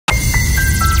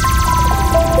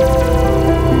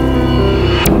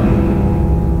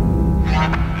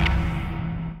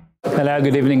Hello,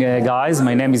 good evening, guys.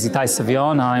 My name is Itay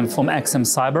Savion. I'm from XM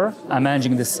Cyber. I'm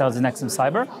managing the sales in XM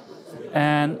Cyber.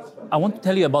 And I want to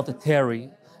tell you about a theory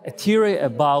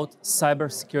about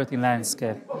cybersecurity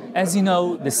landscape. As you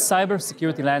know, the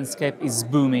cybersecurity landscape is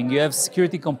booming. You have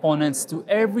security components to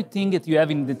everything that you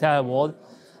have in the entire world.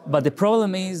 But the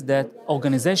problem is that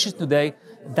organizations today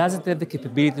doesn't have the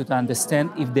capability to understand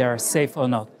if they are safe or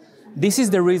not. This is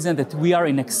the reason that we are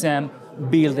in XM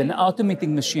build an automating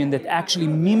machine that actually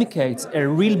mimics a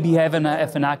real behavior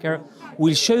of an hacker,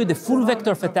 will show you the full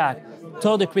vector of attack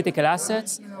toward the critical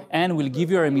assets, and will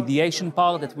give you a remediation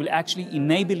part that will actually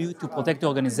enable you to protect the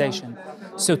organization.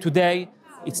 So today,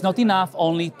 it's not enough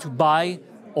only to buy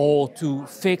or to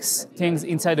fix things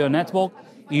inside your network.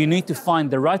 You need to find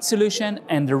the right solution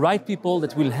and the right people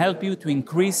that will help you to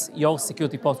increase your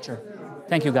security posture.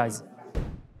 Thank you, guys.